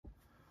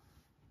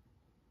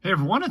Hey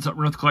everyone, it's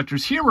UpNorth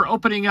Collectors here. We're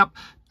opening up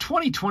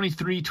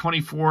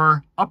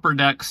 2023-24 Upper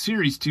Deck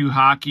Series 2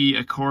 hockey.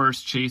 Of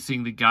course,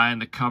 chasing the guy on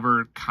the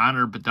cover,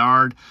 Connor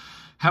Bedard.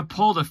 Have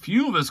pulled a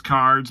few of his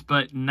cards,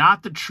 but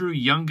not the true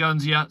Young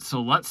Guns yet. So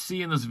let's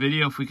see in this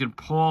video if we can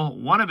pull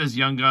one of his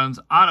Young Guns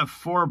out of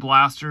 4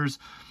 blasters.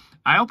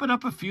 I opened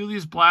up a few of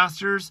these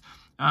blasters.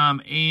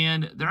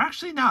 And they're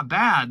actually not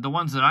bad, the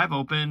ones that I've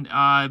opened.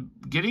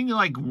 Getting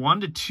like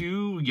 1 to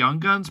 2 Young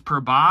Guns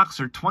per box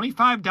or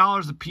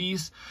 $25 a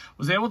piece.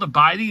 Was able to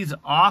buy these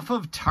off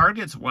of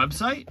Target's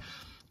website.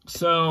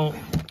 So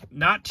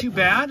not too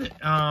bad.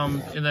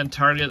 And then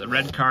Target, the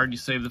red card, you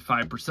save the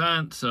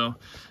 5%. So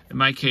in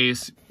my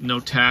case, no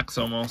tax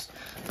almost,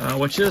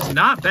 which is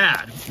not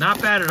bad.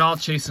 Not bad at all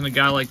chasing a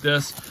guy like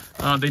this.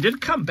 They did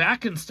come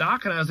back in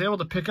stock, and I was able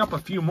to pick up a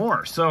few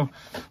more. So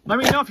let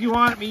me know if you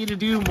want me to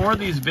do more of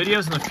these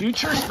videos in the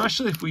future,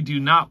 especially if we do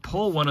not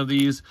pull one of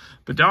these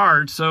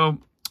Bedard. So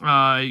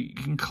you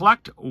can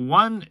collect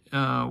one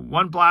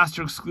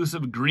blaster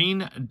exclusive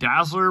green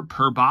Dazzler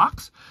per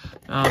box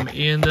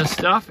in this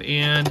stuff.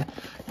 And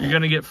you're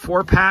going to get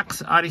 4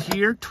 packs out of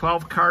here,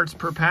 12 cards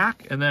per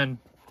pack. And then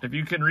if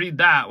you can read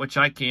that, which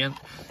I can't,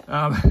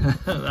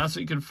 that's what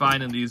you can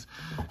find in these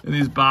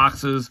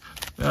boxes.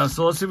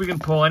 So let's see if we can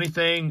pull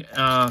anything.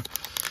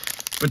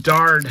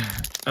 Bedard,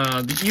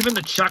 even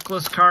the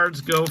checklist cards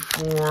go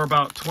for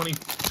about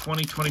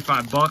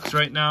 25 bucks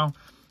right now.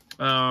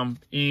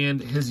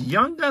 And his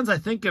Young Guns, I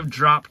think, have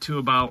dropped to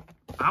about,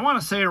 I want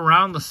to say,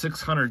 around the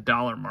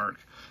 $600 mark.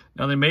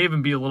 Now, they may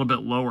even be a little bit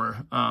lower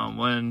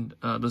when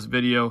this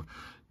video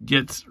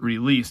gets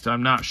released.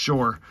 I'm not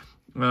sure.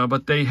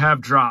 But they have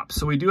dropped.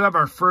 So we do have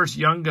our first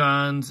Young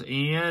Guns,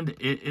 and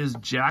it is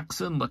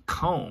Jackson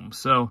Lacombe.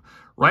 So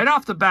right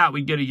off the bat,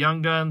 we get a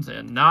Young Guns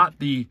and not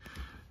the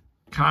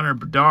Connor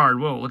Bedard.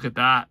 Whoa, look at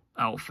that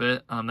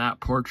outfit on that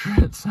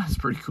portrait. That's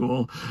pretty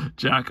cool.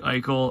 Jack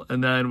Eichel.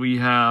 And then we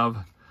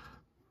have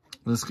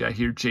this guy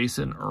here,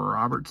 Jason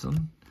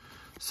Robertson.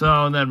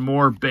 So, and then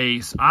more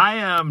base. I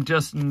am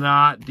just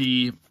not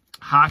the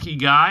hockey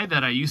guy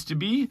that I used to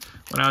be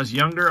when I was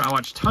younger. I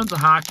watched tons of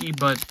hockey,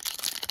 but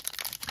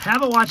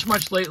haven't watched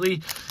much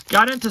lately.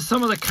 Got into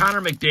some of the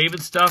Connor McDavid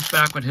stuff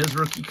back when his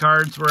rookie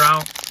cards were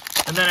out.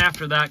 And then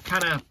after that,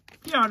 kind of,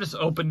 just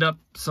opened up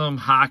some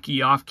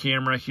hockey off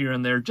camera here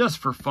and there just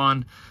for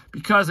fun,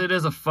 because it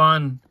is a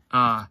fun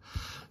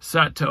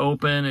set to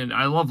open. And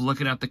I love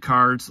looking at the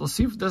cards. Let's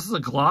see if this is a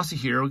glossy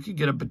here. We could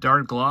get a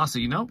Bedard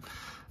glossy,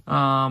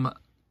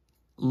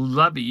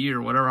 Levy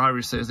or whatever, however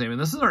you say his name.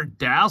 And this is our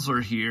Dazzler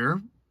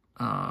here,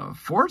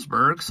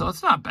 Forsberg. So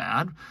it's not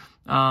bad.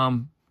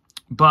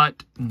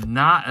 But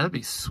that'd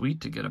be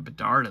sweet to get a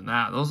Bedard in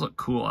that. Those look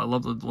cool. I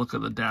love the look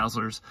of the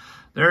Dazzlers.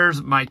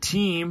 There's my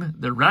team,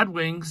 the Red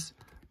Wings,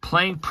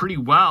 playing pretty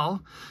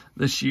well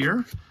this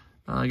year.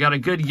 Got a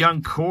good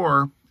young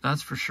core,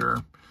 that's for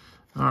sure.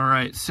 All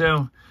right,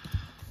 so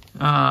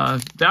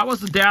that was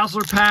the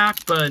Dazzler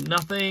pack, but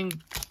nothing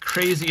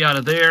crazy out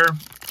of there.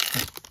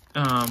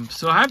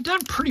 So I've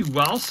done pretty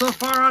well so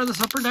far out of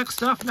this Upper Deck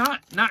stuff.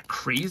 Not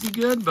crazy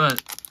good,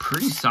 but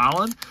pretty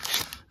solid.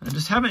 I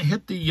just haven't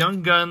hit the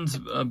Young Guns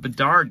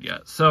Bedard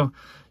yet. So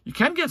you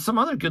can get some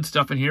other good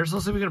stuff in here. So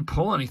let's see if we can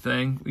pull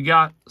anything. We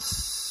got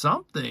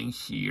something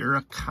here.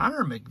 A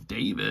Connor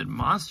McDavid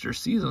Monster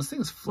Season. This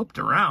thing's flipped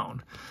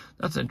around.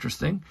 That's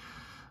interesting.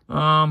 Yeah,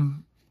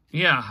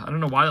 I don't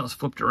know why that was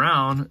flipped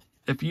around.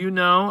 If you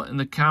know, in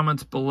the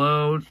comments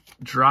below,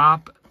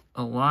 drop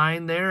a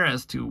line there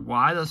as to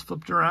why that's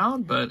flipped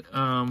around. But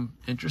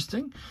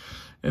interesting.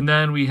 And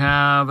then we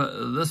have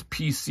this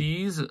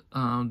PC's,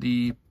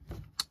 the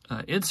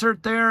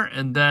insert there,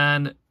 and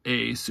then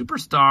a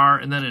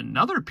superstar, and then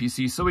another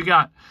PC. So we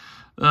got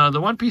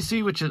the one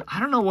PC, which is, I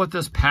don't know what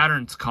this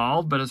pattern's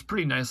called, but it's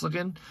pretty nice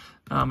looking.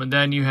 And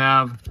then you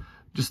have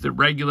just the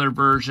regular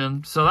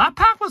version. So that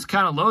pack was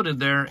kind of loaded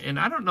there, and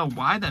I don't know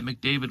why that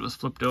McDavid was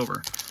flipped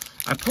over.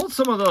 I pulled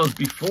some of those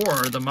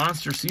before, the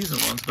Monster Season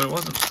ones, but it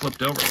wasn't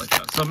flipped over like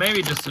that. So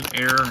maybe just an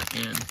error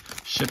in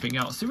shipping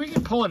out. See if we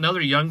can pull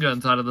another Young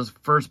Guns out of this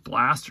first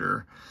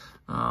blaster.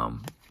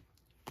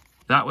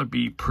 That would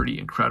be pretty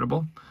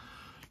incredible.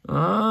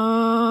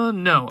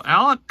 No,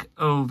 Alex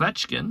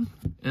Ovechkin.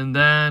 And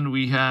then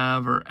we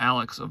have, or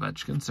Alex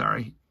Ovechkin,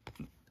 sorry.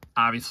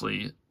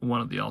 Obviously,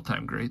 one of the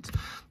all-time greats.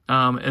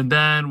 And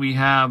then we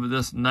have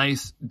this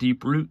nice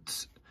Deep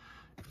Roots.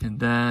 And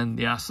then,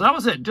 yeah, so that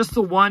was it. Just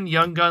the one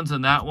Young Guns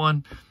in that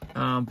one.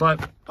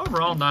 But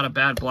overall, not a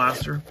bad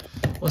blaster.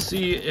 Let's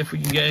see if we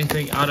can get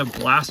anything out of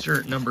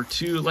blaster number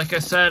 2. Like I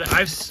said,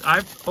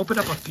 I've opened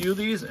up a few of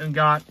these and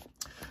got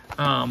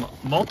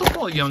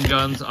multiple Young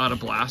Guns out of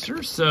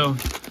blasters, so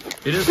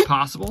it is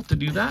possible to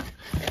do that.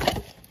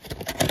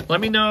 Let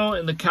me know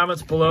in the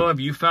comments below, have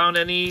you found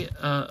any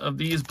of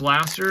these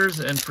blasters?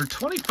 And for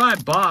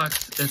 25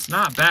 bucks, it's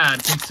not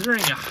bad,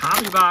 considering a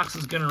hobby box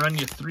is going to run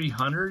you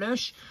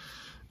 300-ish.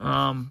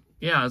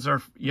 Yeah, is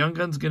our Young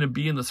Guns going to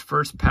be in this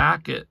first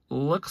pack? It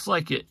looks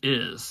like it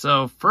is.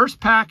 So first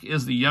pack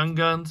is the Young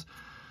Guns,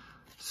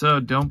 so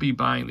don't be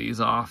buying these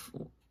off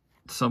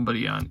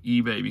somebody on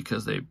eBay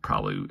because they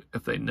probably,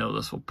 if they know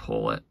this, will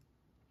pull it.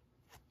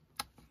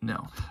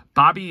 No.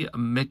 Bobby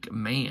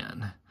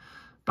McMahon.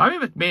 Bobby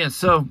McMahon.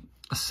 So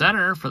a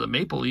center for the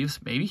Maple Leafs.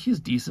 Maybe he's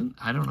decent.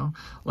 I don't know.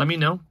 Let me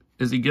know.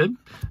 Is he good?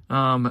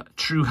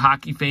 True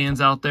hockey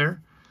fans out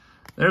there.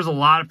 There's a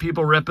lot of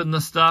people ripping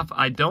this stuff.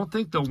 I don't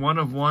think the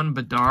 1/1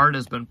 Bedard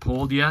has been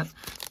pulled yet.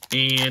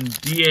 And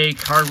DA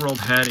Card World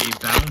had a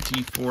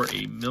bounty for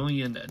 $1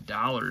 million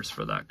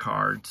for that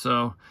card.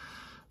 So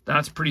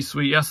that's pretty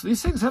sweet. Yeah, so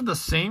these things have the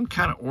same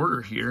kind of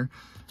order here.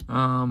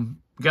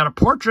 We got a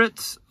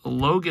Portraits,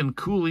 Logan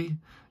Cooley.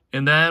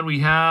 And then we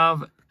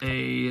have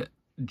a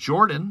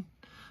Jordan,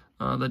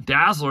 the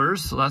Dazzlers.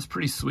 So that's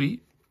pretty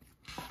sweet.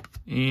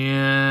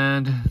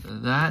 And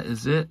that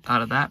is it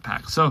out of that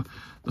pack. So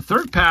the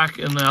third pack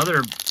in the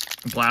other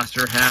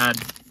blaster had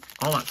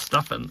all that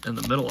stuff in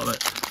the middle of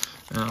it.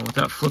 With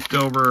that flipped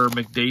over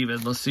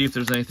McDavid, let's see if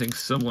there's anything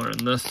similar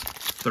in this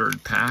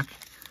third pack.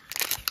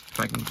 If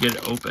I can get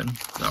it open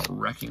without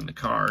wrecking the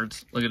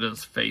cards. Look at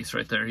his face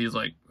right there. He's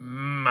like,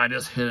 I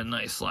just hit a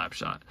nice slap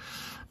shot.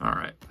 All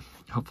right.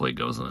 Hopefully it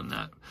goes in the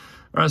net.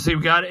 All right, so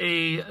we've got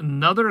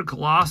another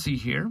glossy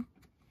here.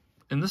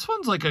 And this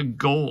one's like a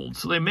gold.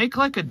 So they make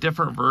like a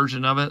different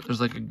version of it.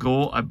 There's like a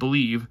gold, I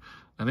believe.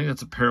 I think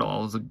that's a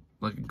parallel. It's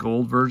like a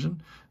gold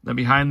version. Then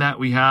behind that,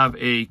 we have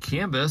a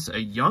canvas, a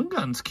Young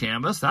Guns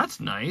canvas. That's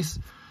nice.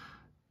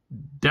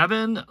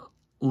 Devin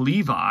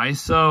Levi.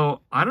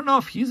 So I don't know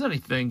if he's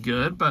anything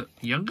good, but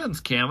Young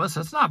Guns canvas,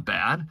 that's not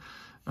bad.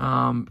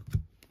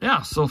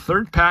 Yeah, so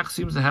third pack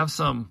seems to have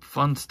some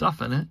fun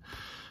stuff in it.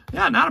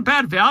 Yeah, not a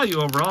bad value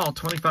overall.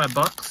 25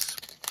 bucks.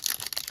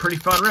 Pretty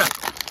fun rip.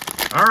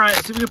 All right,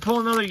 see if we can pull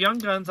another Young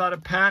Guns out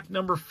of pack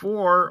number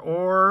 4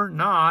 or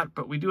not.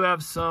 But we do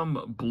have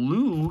some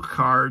blue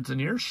cards in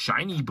here.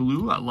 Shiny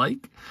blue, I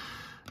like.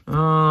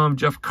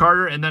 Jeff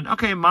Carter. And then,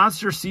 okay,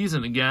 Monster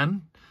Season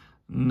again.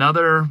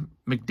 Another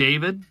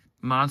McDavid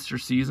Monster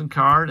Season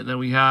card. And then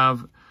we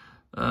have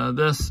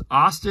this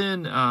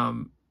Austin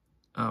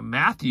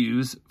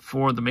Matthews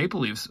for the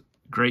Maple Leafs.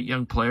 Great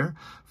young player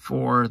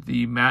for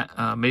the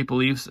Maple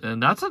Leafs.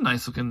 And that's a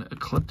nice looking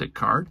Ecliptic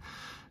card.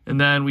 And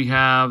then we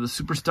have the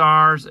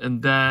Superstars,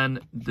 and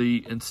then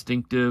the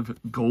Instinctive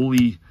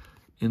Goalie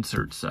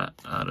insert set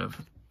out of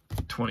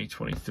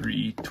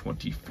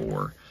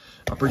 2023-24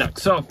 Upper Deck.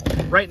 So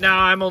right now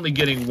I'm only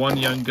getting 1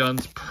 Young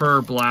Guns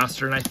per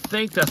blaster, and I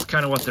think that's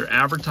kind of what they're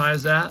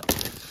advertised at.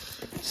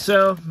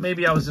 So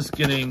maybe I was just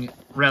getting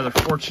rather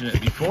fortunate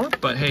before,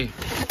 but hey,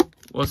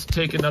 let's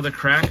take another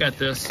crack at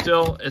this.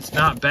 Still, it's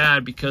not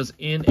bad because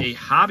in a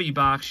hobby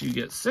box you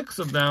get 6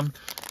 of them.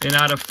 And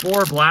out of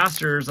 4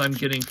 blasters, I'm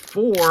getting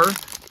 4.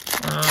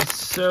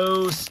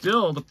 So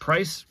still, the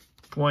price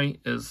point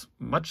is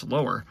much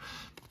lower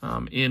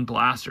in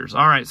blasters.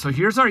 All right, so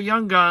here's our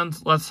Young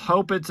Guns. Let's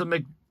hope it's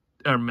not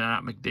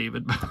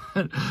McDavid,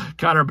 but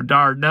Connor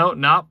Bedard.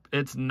 No,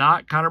 it's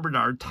not Connor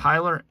Bedard.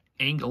 Tyler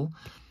Angle.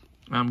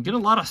 I'm getting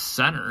a lot of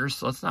centers,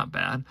 so that's not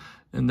bad.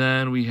 And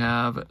then we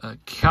have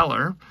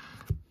Keller.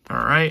 All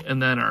right, and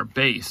then our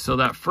base. So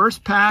that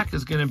first pack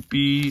is going to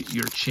be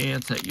your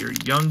chance at your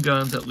Young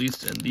Guns, at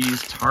least in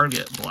these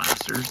Target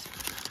blasters.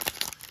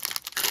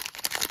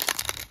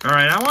 All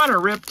right, I want to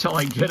rip till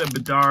I get a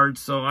Bedard,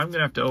 so I'm going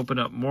to have to open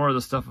up more of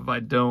the stuff if I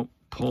don't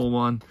pull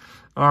one.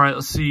 All right,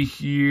 let's see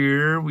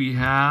here. We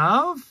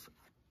have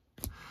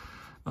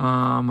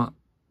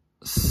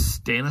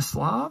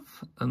Stanislav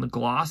and the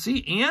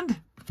glossy, and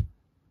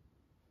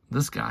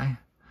this guy.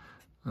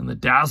 And the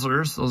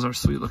Dazzlers, those are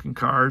sweet-looking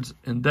cards.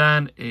 And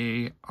then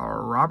a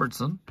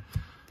Robertson.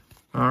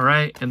 All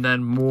right, and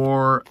then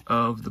more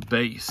of the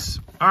base.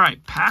 All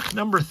right, pack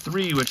number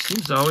 3, which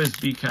seems to always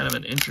be kind of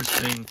an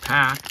interesting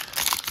pack.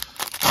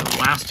 The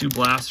last 2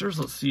 blasters.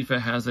 Let's see if it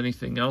has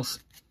anything else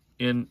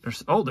in.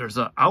 Oh, there's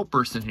an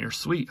Outburst in here.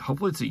 Sweet.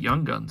 Hopefully it's a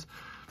Young Guns.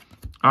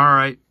 All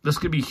right, this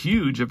could be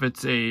huge if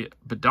it's a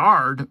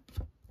Bedard.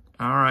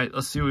 All right,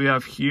 let's see what we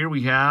have here.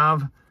 We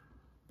have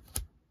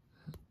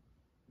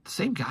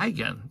same guy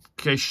again.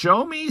 Okay,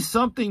 show me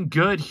something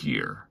good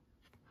here.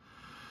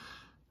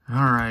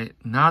 All right,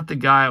 not the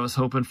guy I was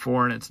hoping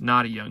for, and it's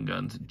not a Young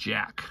Guns.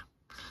 Jack.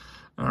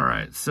 All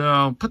right,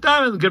 so put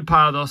that in the good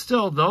pile, though.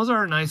 Still, those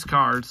are nice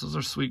cards. Those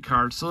are sweet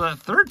cards. So that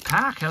third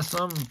pack has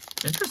some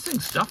interesting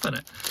stuff in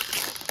it.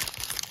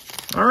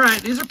 All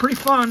right, these are pretty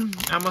fun,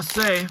 I must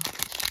say.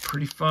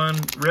 Pretty fun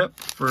rip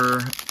for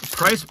the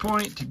price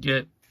point to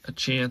get a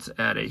chance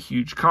at a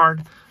huge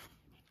card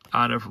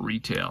out of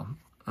retail.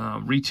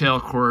 Retail,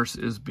 of course,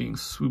 is being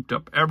swooped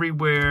up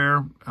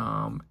everywhere.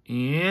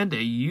 And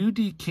a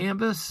UD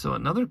canvas, so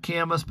another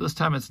canvas, but this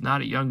time it's not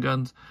a Young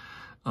Guns.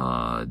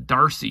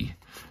 Darcy.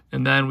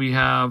 And then we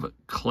have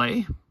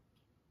Clayton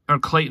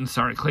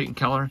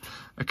Keller.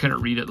 I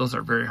couldn't read it. Those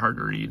are very hard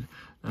to read.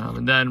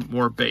 And then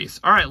more base.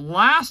 All right,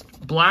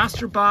 last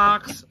blaster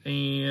box,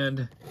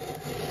 and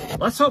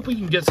let's hope we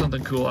can get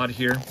something cool out of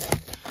here.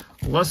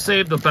 Let's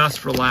save the best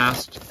for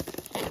last.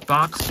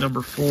 Box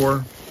number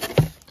 4.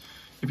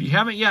 If you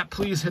haven't yet,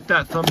 please hit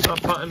that thumbs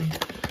up button.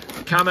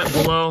 Comment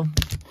below.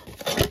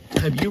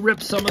 Have you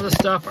ripped some of the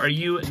stuff? Are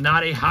you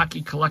not a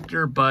hockey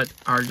collector, but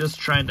are just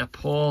trying to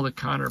pull the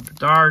Connor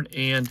Bedard?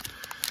 And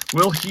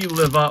will he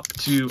live up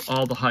to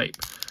all the hype?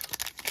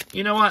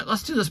 You know what?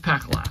 Let's do this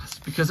pack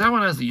last, because that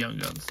one has the Young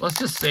Guns. Let's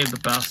just save the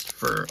best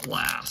for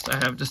last.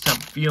 I just have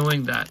a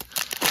feeling that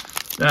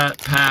that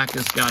pack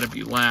has got to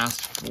be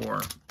last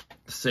for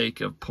the sake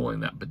of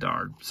pulling that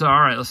Bedard. So,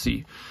 all right, let's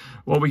see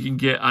what we can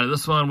get out of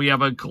this one. We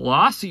have a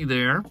glossy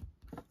there.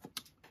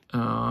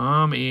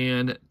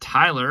 And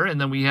Tyler, and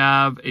then we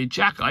have a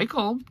Jack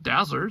Eichel,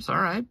 Dazzlers,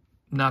 all right,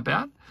 not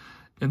bad.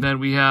 And then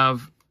we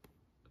have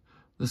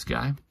this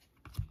guy,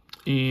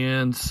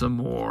 and some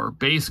more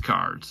base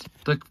cards.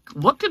 The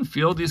look and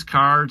feel of these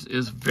cards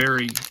is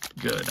very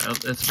good.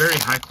 It's very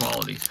high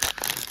quality.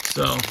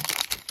 So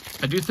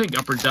I do think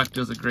Upper Deck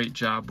does a great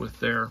job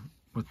with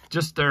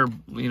just their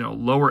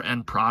lower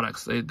end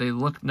products. They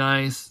look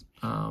nice,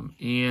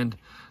 and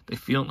they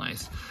feel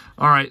nice.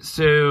 All right,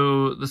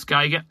 so this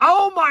guy again.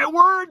 Oh, my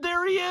word,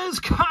 there he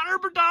is, Connor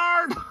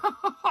Bedard.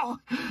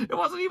 It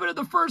wasn't even in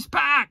the first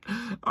pack.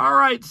 All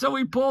right, so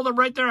we pulled him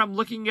right there. I'm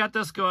looking at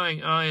this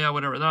going, oh, yeah,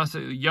 whatever. That's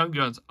the Young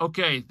Guns.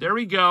 Okay, there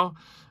we go.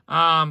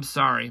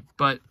 Sorry,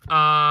 but,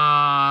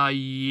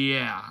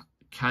 yeah,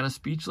 kind of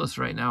speechless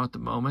right now at the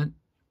moment.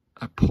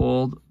 I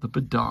pulled the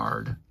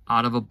Bedard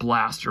out of a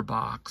blaster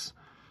box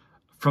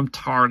from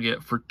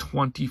Target for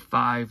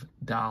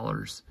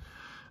 $25.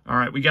 All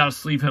right, we got to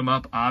sleeve him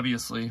up,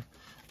 obviously.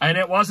 And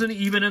it wasn't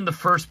even in the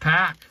first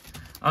pack.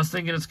 I was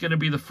thinking it's going to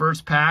be the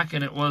first pack,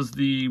 and it was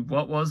the,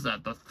 what was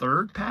that, the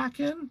third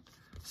pack in?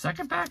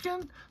 Second pack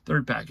in?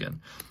 Third pack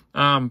in.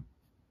 All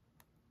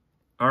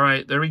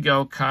right, there we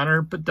go.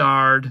 Connor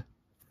Bedard,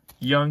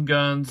 Young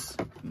Guns.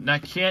 And I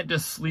can't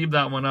just sleeve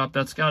that one up.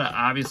 That's got to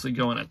obviously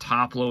go in a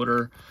top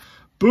loader.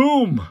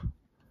 Boom!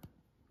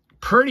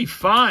 Pretty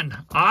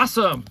fun.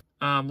 Awesome.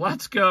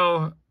 Let's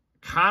go.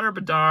 Connor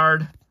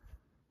Bedard.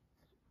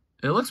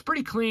 It looks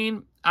pretty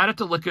clean. I'd have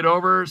to look it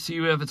over, see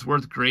if it's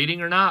worth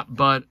grading or not.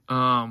 But,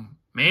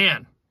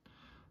 man,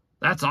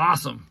 that's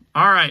awesome.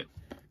 All right.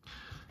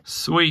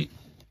 Sweet.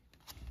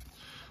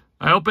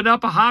 I opened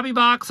up a hobby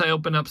box. I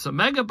opened up some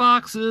mega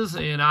boxes.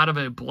 And out of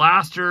a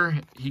blaster,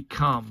 he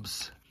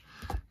comes.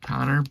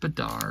 Connor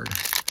Bedard.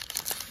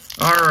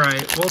 All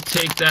right. We'll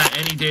take that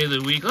any day of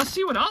the week. Let's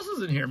see what else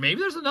is in here.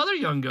 Maybe there's another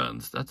Young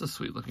Guns. That's a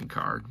sweet-looking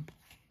card.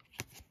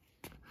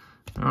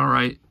 All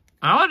right.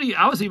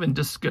 I was even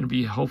just going to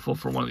be hopeful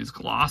for one of these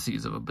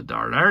glossies of a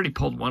Bedard. I already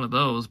pulled one of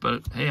those,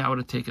 but hey, I would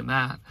have taken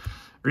that.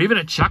 Or even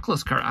a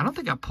checklist card. I don't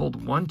think I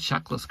pulled one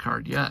checklist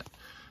card yet.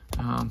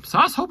 So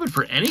I was hoping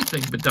for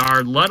anything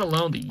Bedard, let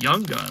alone the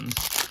Young Guns.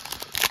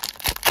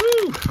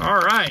 Woo! All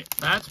right,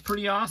 that's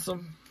pretty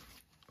awesome.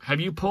 Have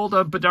you pulled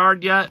a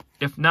Bedard yet?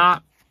 If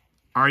not,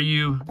 are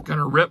you going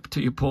to rip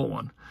till you pull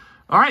one?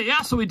 All right,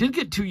 yeah, so we did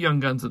get 2 Young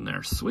Guns in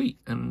there. Sweet.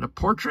 And the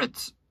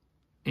portraits.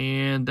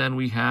 And then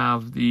we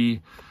have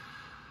the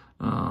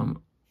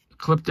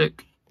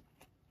Ecliptic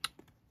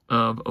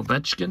of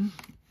Ovechkin,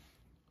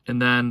 and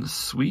then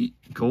sweet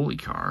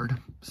goalie card.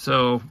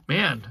 So,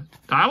 man,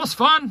 that was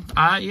fun.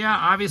 Yeah,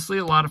 obviously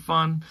a lot of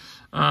fun.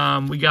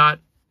 We got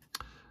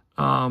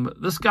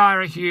this guy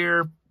right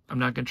here. I'm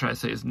not going to try to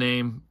say his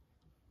name.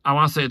 I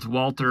want to say it's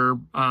Walter.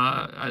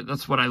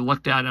 That's what I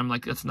looked at, and I'm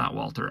like, it's not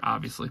Walter,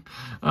 obviously.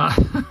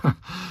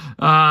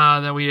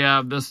 Then we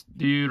have this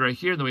dude right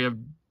here. Then we have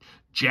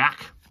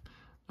Jack,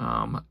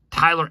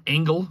 Tyler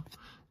Engel.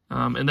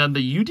 And then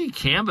the UD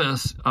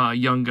Canvas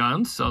Young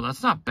Guns, so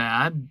that's not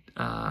bad.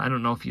 I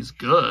don't know if he's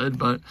good,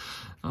 but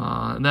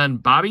and then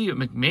Bobby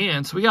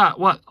McMahon. So we got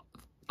what?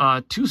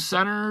 3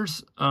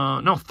 centers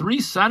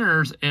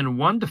and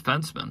 1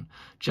 defenseman,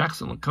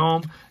 Jackson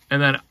Lacombe.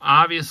 And then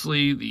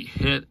obviously the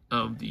hit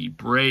of the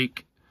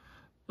break,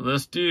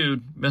 this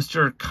dude,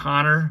 Mr.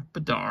 Connor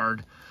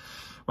Bedard.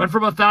 Went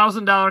from a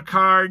 $1,000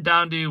 card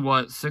down to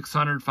what,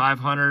 $600,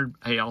 $500.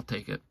 Hey, I'll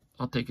take it.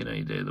 I'll take it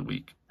any day of the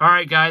week. All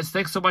right, guys.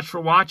 Thanks so much for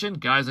watching.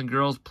 Guys and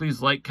girls,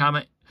 please like,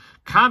 comment,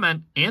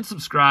 and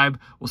subscribe.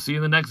 We'll see you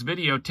in the next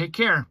video. Take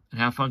care and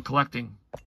have fun collecting.